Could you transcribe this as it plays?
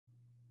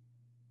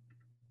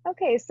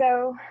Okay,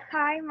 so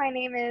hi, my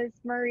name is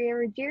Maria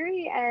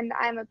Ruggeri, and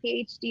I'm a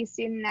PhD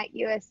student at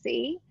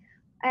USC.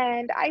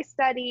 And I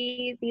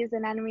study these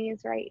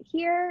anemones right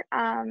here,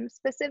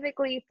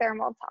 specifically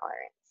thermal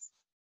tolerance.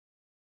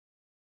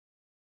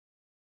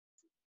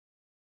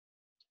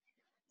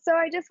 So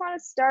I just want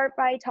to start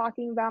by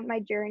talking about my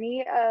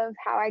journey of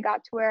how I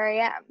got to where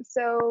I am.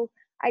 So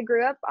I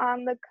grew up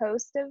on the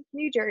coast of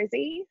New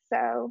Jersey.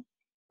 So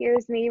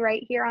here's me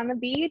right here on the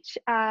beach.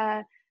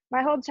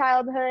 My whole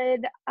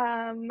childhood,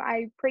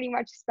 I pretty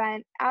much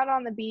spent out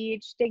on the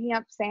beach digging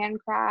up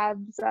sand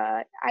crabs.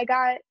 I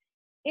got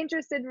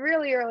interested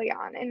really early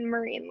on in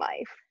marine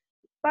life,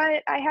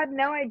 but I had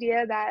no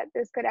idea that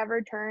this could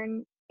ever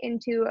turn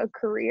into a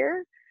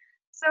career.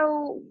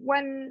 So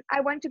when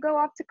I went to go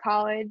off to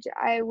college,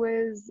 I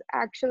was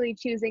actually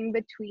choosing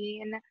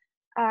between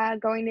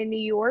going to New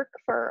York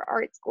for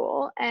art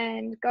school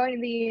and going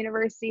to the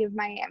University of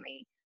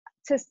Miami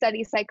to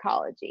study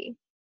psychology.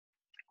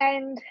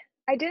 And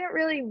I didn't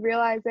really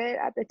realize it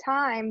at the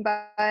time,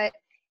 but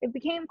it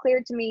became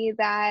clear to me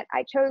that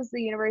I chose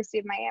the University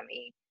of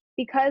Miami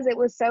because it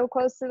was so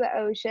close to the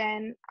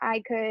ocean.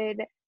 I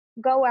could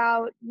go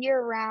out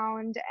year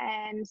round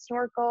and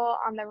snorkel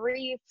on the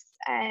reefs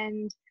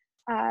and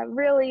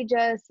really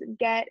just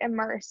get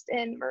immersed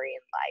in marine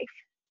life.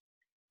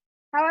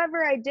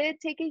 However, I did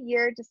take a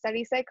year to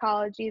study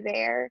psychology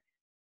there.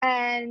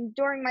 And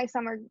during my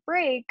summer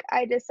break,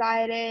 I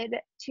decided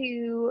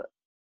to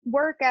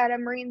work at a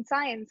marine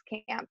science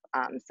camp.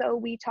 So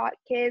we taught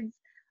kids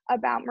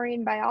about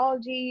marine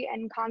biology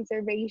and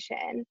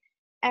conservation.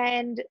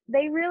 And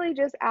they really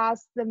just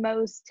asked the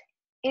most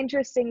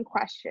interesting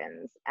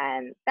questions.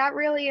 And that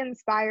really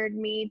inspired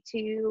me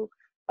to,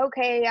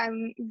 okay,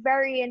 I'm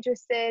very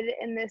interested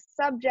in this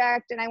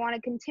subject and I want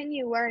to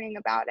continue learning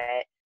about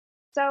it.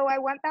 So I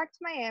went back to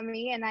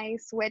Miami and I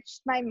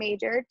switched my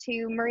major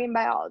to marine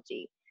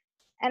biology.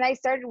 And I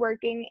started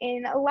working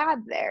in a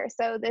lab there.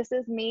 So this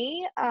is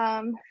me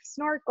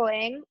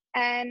snorkeling,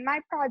 and my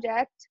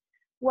project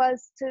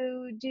was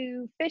to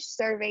do fish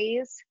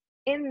surveys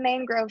in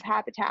mangrove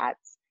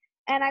habitats.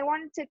 And I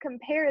wanted to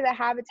compare the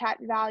habitat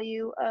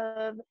value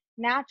of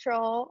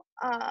natural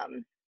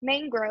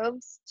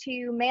mangroves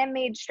to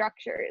man-made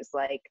structures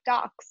like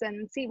docks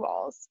and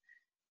seawalls.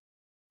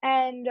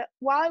 And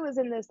while I was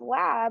in this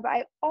lab,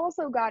 I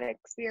also got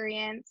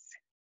experience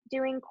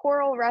doing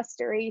coral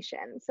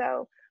restoration.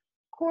 So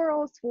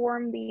corals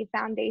form the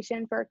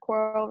foundation for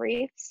coral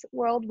reefs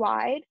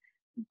worldwide,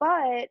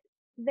 but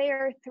they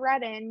are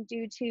threatened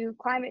due to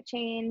climate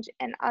change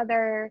and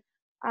other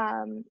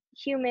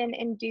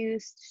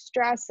human-induced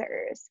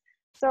stressors.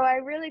 So I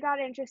really got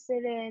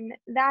interested in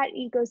that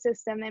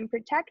ecosystem and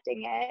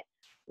protecting it,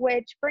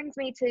 which brings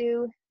me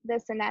to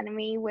this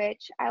anemone,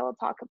 which I will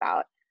talk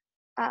about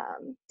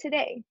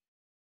today.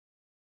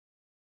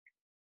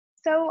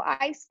 So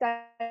I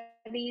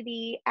study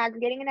the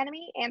aggregating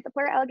anemone,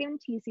 Anthoplura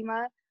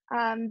elegantissima.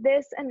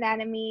 This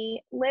anemone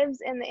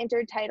lives in the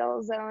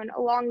intertidal zone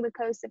along the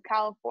coast of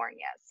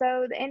California.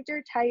 So the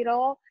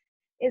intertidal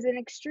is an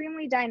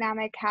extremely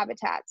dynamic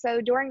habitat. So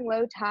during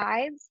low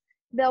tides,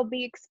 they'll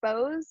be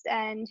exposed,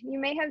 and you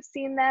may have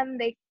seen them.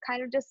 They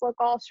kind of just look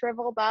all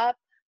shriveled up.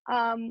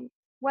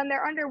 When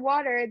they're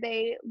underwater,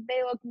 they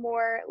look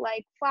more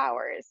like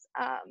flowers.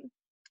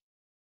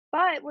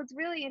 But what's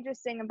really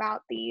interesting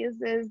about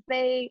these is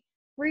they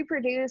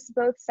reproduce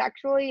both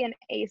sexually and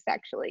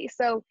asexually.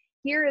 So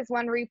here is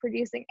one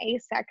reproducing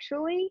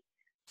asexually.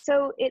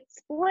 So it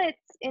splits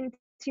into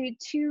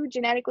two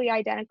genetically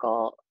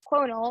identical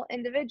clonal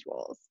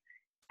individuals.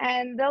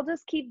 And they'll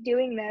just keep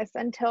doing this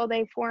until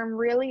they form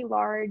really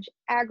large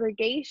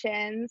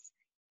aggregations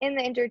in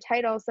the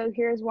intertidal. So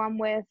here's one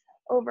with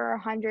over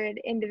 100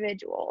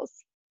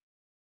 individuals.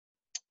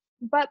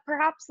 But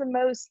perhaps the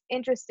most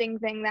interesting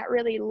thing that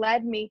really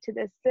led me to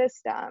this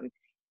system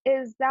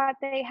is that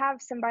they have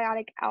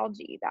symbiotic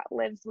algae that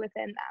lives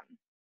within them.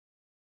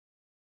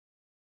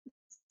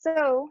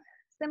 So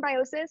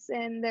symbiosis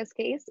in this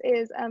case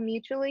is a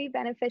mutually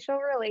beneficial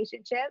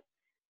relationship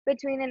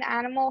between an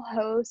animal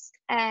host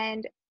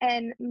and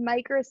a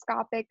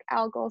microscopic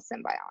algal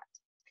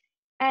symbiont.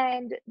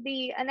 And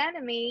the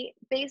anemone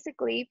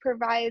basically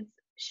provides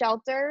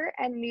shelter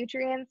and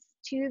nutrients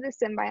to the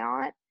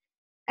symbiont.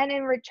 And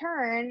in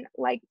return,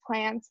 like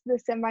plants, the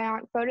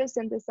symbiont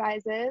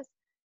photosynthesizes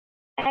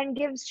and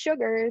gives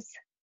sugars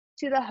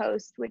to the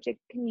host, which it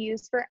can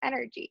use for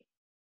energy.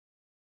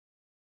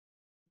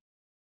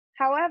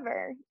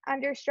 However,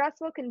 under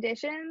stressful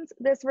conditions,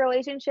 this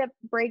relationship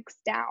breaks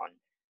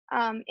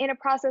down in a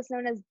process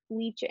known as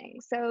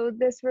bleaching. So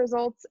this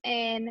results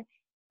in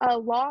a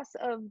loss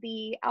of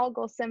the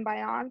algal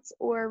symbionts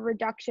or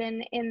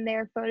reduction in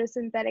their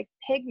photosynthetic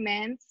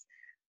pigments.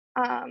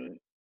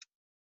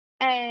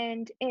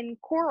 And in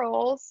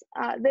corals,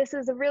 this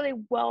is a really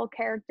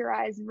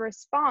well-characterized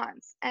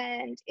response,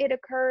 and it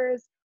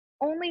occurs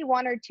only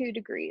 1 or 2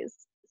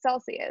 degrees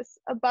Celsius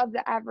above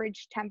the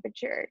average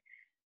temperature.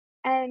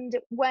 And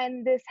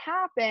when this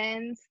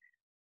happens,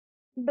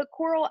 the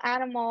coral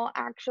animal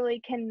actually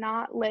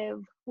cannot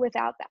live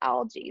without the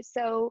algae.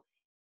 So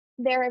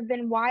there have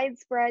been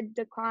widespread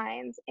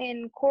declines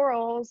in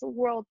corals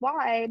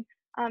worldwide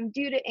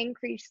due to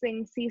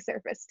increasing sea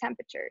surface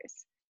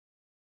temperatures.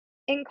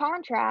 In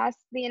contrast,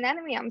 the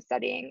anemone I'm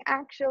studying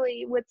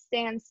actually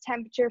withstands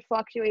temperature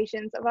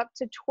fluctuations of up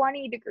to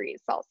 20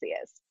 degrees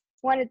Celsius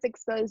when it's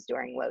exposed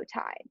during low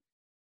tide.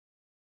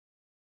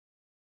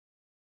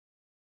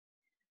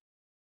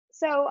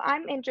 So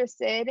I'm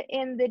interested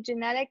in the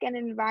genetic and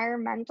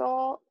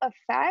environmental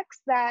effects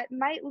that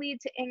might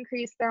lead to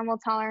increased thermal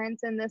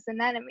tolerance in this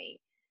anemone.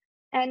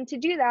 And to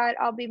do that,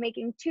 I'll be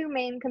making two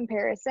main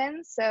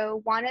comparisons.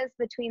 So one is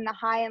between the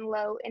high and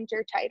low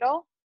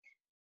intertidal.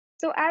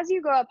 So as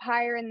you go up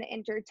higher in the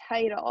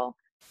intertidal,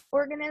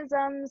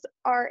 organisms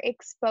are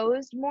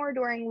exposed more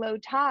during low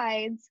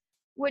tides,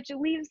 which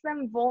leaves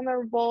them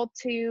vulnerable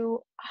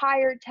to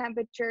higher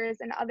temperatures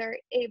and other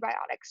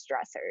abiotic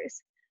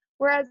stressors.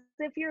 Whereas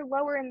if you're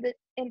lower in the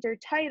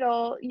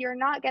intertidal, you're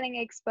not getting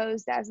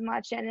exposed as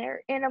much and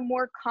they're in a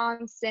more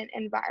constant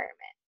environment.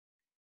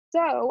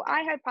 So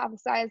I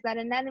hypothesized that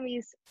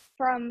anemones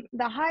from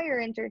the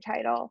higher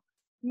intertidal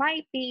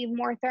might be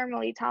more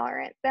thermally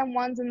tolerant than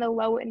ones in the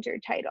low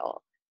intertidal.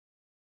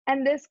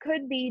 And this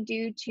could be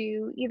due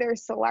to either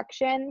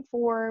selection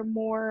for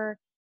more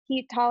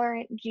heat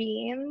tolerant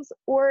genes,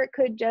 or it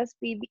could just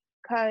be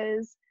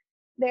because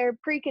they're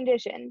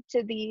preconditioned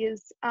to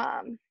these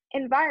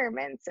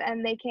environments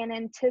and they can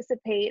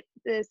anticipate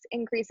this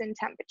increase in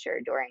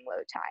temperature during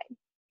low tide.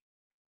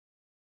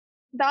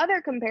 The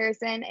other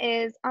comparison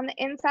is on the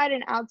inside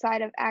and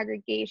outside of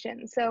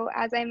aggregation. So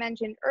as I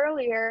mentioned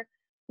earlier,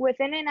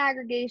 within an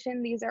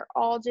aggregation, these are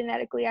all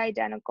genetically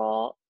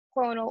identical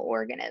clonal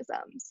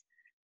organisms.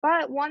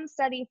 But one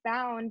study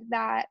found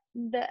that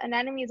the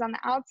anemones on the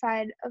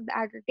outside of the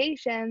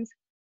aggregations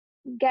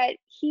get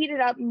heated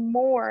up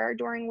more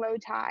during low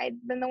tide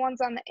than the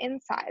ones on the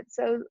inside.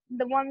 So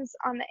the ones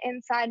on the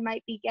inside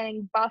might be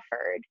getting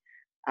buffered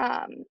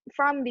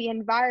from the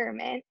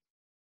environment.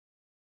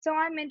 So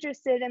I'm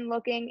interested in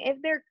looking if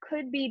there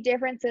could be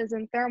differences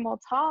in thermal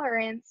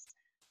tolerance,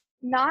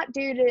 not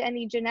due to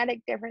any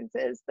genetic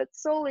differences, but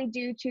solely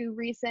due to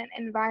recent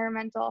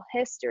environmental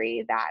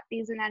history that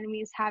these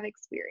anemones have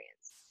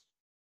experienced.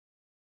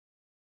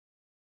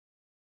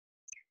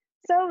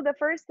 So the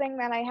first thing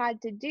that I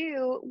had to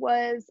do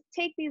was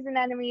take these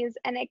anemones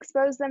and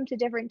expose them to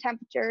different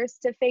temperatures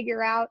to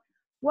figure out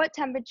what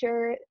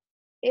temperature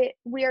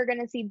we are going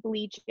to see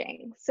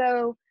bleaching.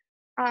 So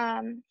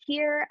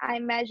here I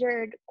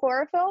measured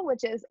chlorophyll,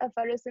 which is a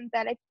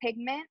photosynthetic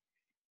pigment,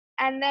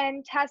 and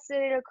then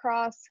tested it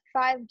across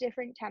 5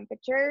 different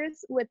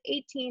temperatures, with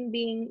 18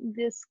 being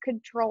this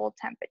control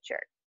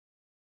temperature.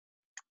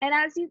 And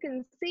as you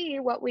can see,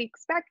 what we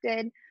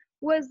expected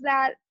was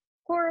that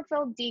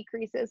chlorophyll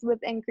decreases with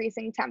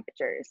increasing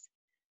temperatures.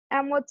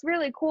 And what's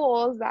really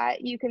cool is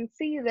that you can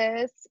see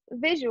this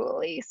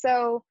visually.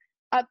 So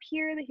up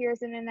here,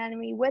 here's an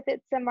anemone with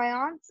its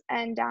symbionts,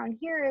 and down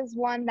here is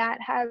one that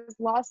has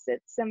lost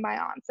its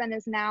symbionts and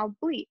is now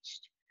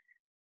bleached.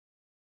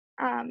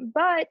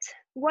 But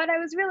what I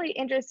was really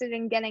interested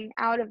in getting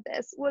out of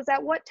this was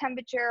at what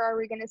temperature are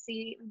we going to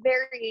see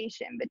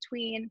variation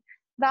between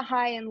the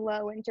high and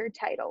low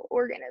intertidal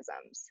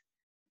organisms.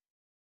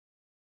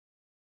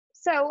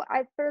 So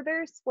I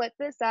further split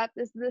this up.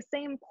 This is the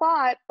same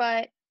plot,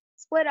 but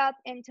split up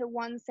into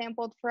one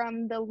sampled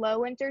from the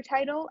low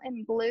intertidal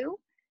in blue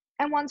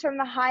and ones from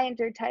the high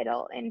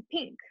intertidal in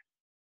pink.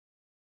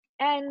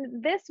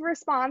 And this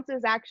response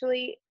is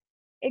actually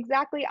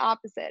exactly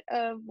opposite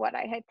of what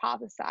I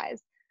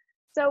hypothesized.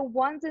 So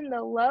ones in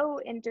the low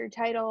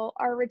intertidal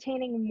are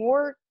retaining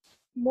more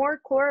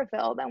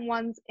chlorophyll than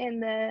ones in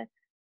the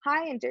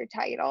high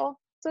intertidal,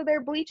 so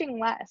they're bleaching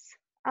less.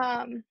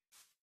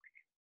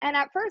 And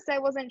at first I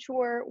wasn't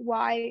sure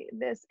why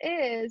this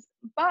is,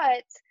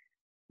 but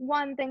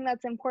one thing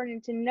that's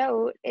important to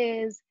note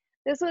is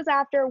this was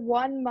after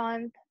 1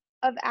 month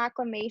of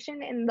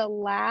acclimation in the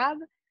lab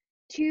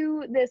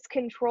to this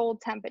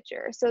controlled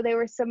temperature. So they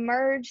were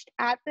submerged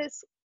at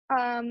this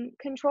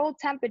controlled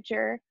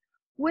temperature,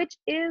 which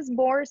is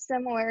more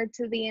similar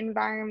to the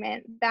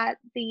environment that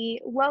the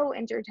low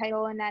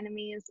intertidal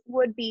anemones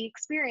would be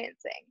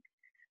experiencing.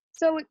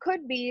 So it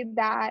could be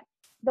that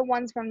the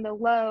ones from the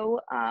low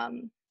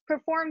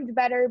performed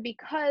better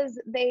because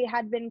they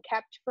had been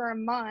kept for a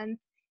month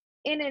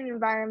in an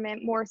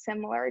environment more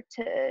similar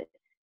to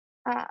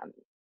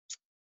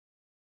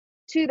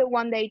the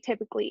one they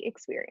typically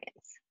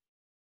experience.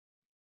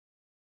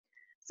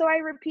 So I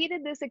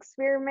repeated this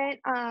experiment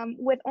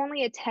with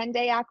only a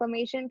 10-day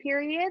acclimation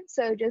period,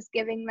 so just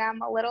giving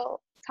them a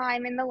little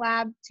time in the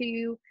lab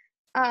to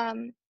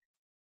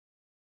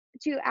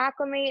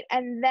acclimate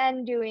and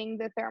then doing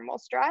the thermal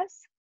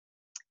stress.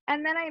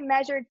 And then I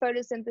measured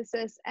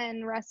photosynthesis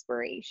and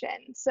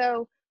respiration.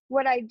 So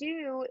what I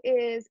do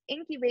is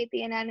incubate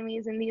the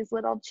anemones in these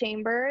little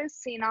chambers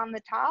seen on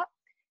the top,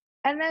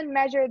 and then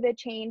measure the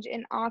change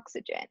in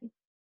oxygen.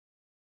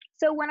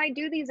 So when I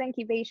do these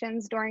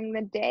incubations during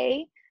the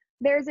day,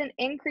 there's an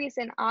increase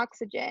in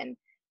oxygen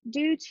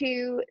due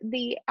to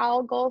the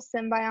algal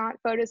symbiont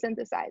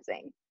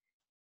photosynthesizing.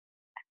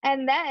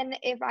 And then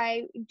if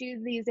I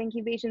do these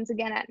incubations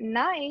again at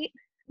night,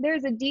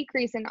 there's a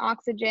decrease in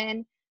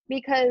oxygen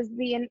because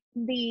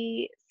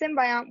the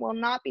symbiont will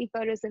not be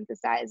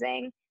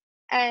photosynthesizing,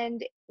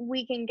 and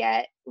we can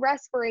get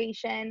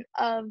respiration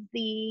of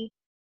the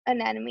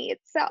anemone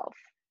itself.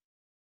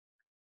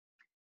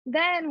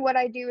 Then what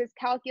I do is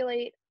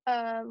calculate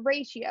a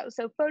ratio,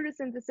 so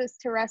photosynthesis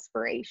to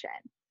respiration.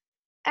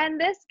 And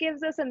this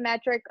gives us a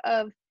metric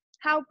of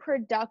how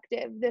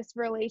productive this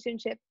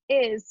relationship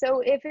is.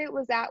 So if it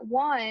was at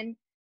 1,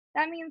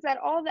 that means that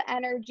all the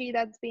energy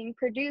that's being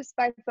produced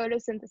by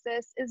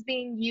photosynthesis is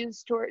being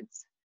used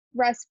towards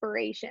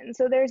respiration.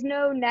 So there's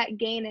no net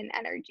gain in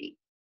energy.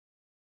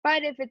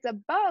 But if it's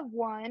above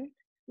 1,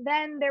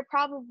 then there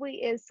probably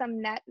is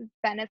some net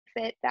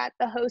benefit that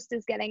the host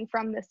is getting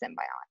from the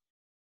symbiont.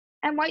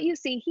 And what you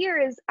see here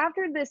is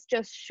after this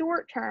just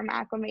short-term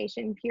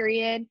acclimation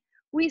period,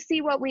 we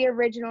see what we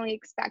originally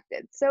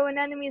expected. So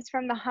anemones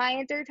from the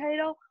high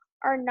intertidal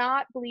are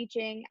not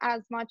bleaching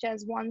as much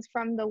as ones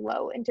from the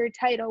low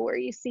intertidal, where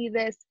you see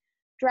this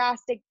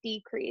drastic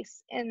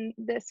decrease in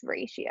this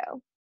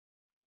ratio.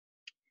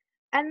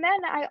 And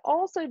then I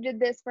also did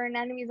this for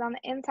anemones on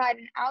the inside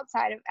and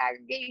outside of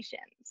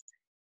aggregations.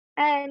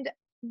 And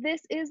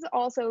this is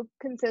also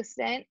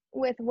consistent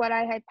with what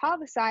I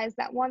hypothesized,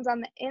 that ones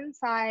on the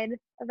inside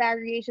of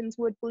aggregations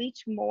would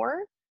bleach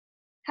more.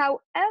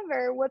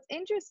 However, what's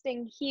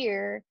interesting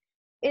here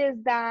is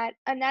that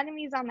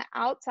anemones on the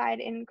outside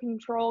in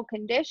control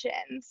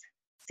conditions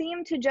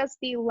seem to just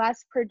be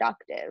less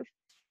productive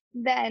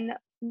than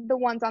the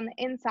ones on the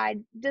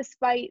inside,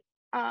 despite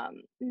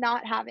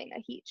not having a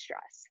heat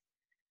stress.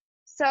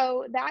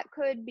 So that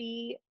could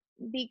be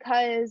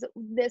because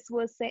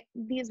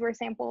these were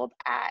sampled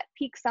at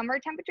peak summer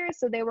temperatures,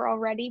 so they were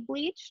already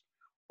bleached,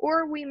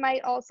 or we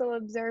might also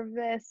observe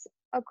this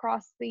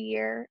across the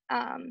year,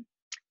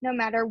 no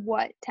matter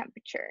what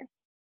temperature.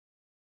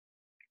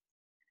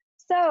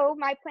 So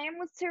my plan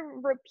was to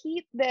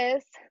repeat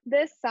this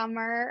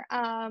summer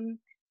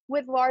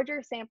with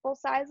larger sample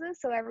sizes.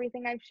 So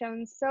everything I've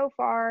shown so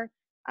far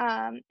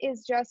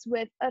is just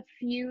with a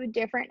few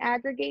different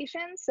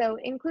aggregations, so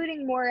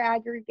including more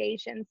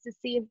aggregations to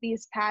see if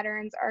these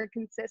patterns are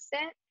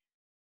consistent.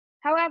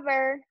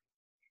 However,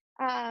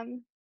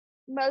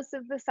 most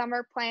of the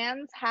summer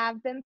plans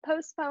have been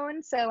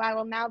postponed, so I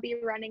will now be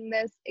running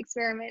this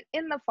experiment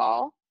in the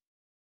fall.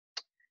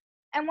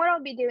 And what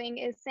I'll be doing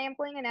is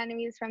sampling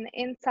anemones from the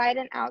inside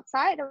and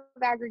outside of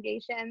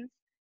aggregations,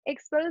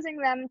 exposing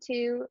them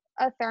to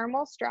a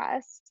thermal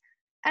stress,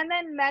 and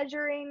then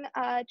measuring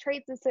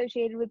traits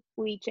associated with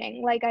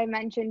bleaching, like I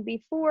mentioned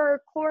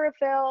before,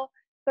 chlorophyll,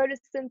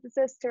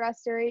 photosynthesis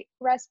to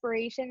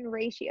respiration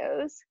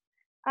ratios,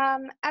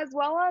 as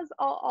well as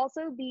I'll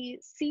also be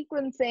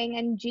sequencing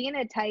and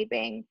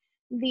genotyping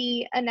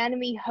the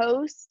anemone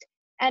host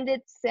and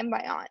its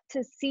symbiont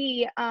to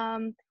see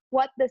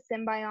what the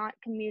symbiont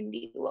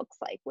community looks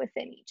like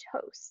within each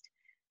host.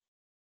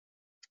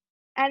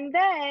 And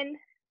then,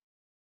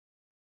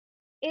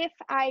 if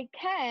I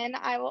can,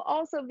 I will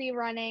also be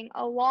running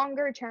a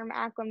longer term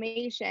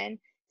acclimation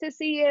to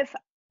see if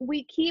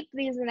we keep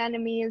these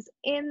anemones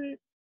in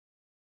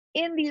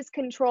these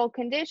control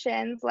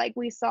conditions, like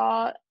we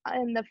saw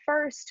in the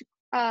first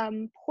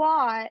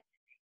plot,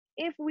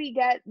 if we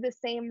get the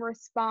same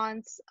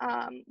response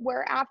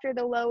where after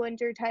the low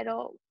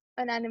intertidal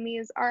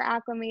anemones are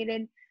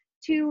acclimated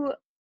to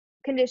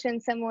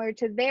conditions similar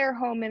to their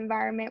home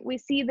environment, we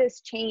see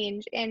this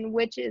change in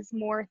which is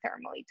more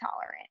thermally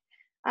tolerant.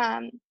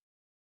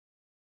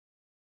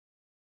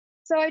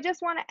 So I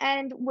just want to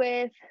end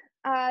with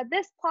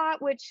this plot,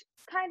 which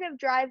kind of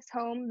drives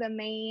home the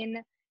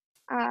main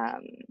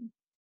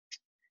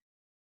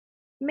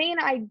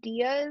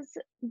ideas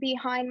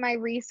behind my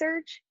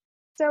research.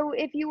 So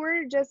if you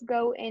were to just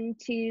go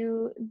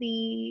into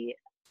the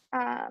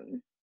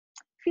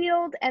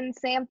field and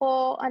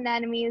sample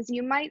anemones,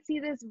 you might see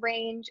this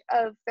range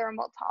of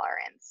thermal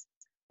tolerance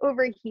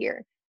over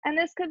here. And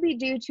this could be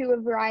due to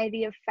a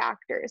variety of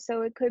factors.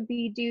 So it could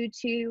be due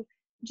to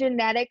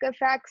genetic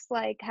effects,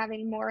 like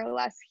having more or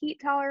less heat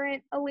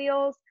tolerant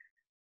alleles,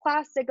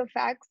 plastic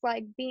effects,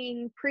 like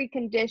being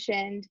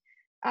preconditioned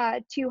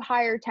to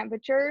higher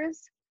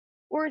temperatures,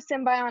 or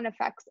symbiont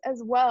effects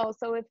as well.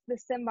 So if the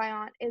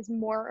symbiont is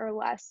more or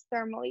less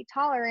thermally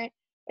tolerant,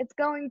 it's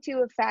going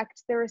to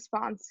affect the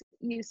response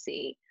you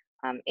see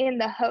in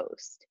the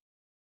host.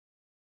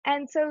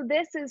 And so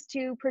this is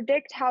to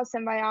predict how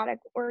symbiotic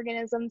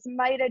organisms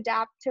might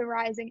adapt to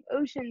rising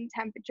ocean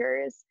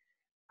temperatures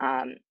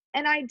and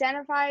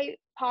identify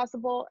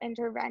possible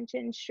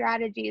intervention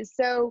strategies.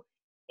 So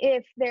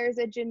if there's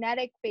a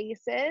genetic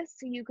basis,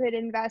 you could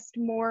invest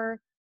more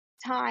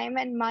time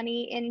and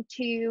money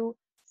into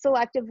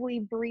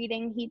selectively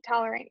breeding heat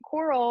tolerant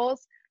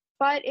corals.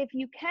 But if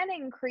you can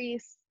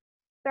increase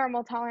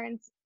thermal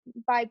tolerance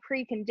by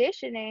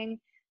preconditioning,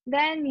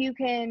 then you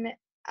can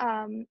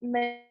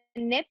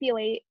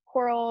manipulate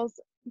corals,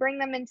 bring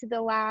them into the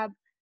lab,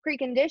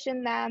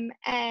 precondition them,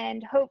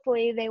 and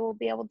hopefully they will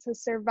be able to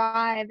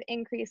survive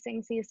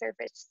increasing sea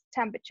surface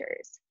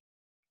temperatures.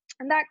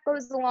 And that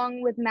goes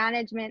along with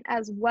management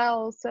as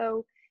well.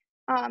 So,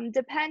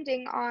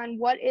 depending on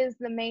what is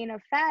the main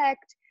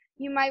effect,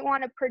 you might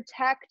want to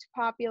protect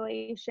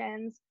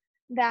populations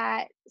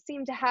that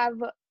seem to have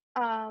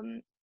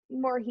um,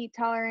 more heat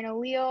tolerant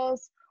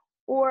alleles,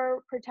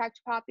 or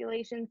protect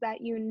populations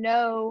that you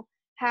know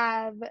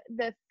have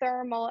the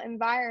thermal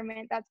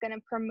environment that's going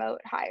to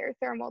promote higher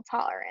thermal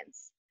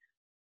tolerance.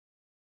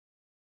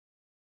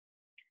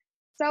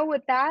 So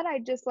with that,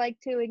 I'd just like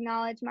to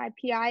acknowledge my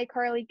PI,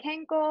 Carly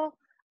Kenkel,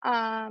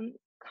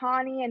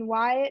 Connie and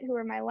Wyatt, who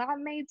are my lab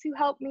mates who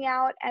helped me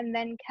out, and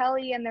then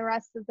Kelly and the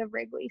rest of the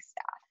Wrigley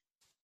staff.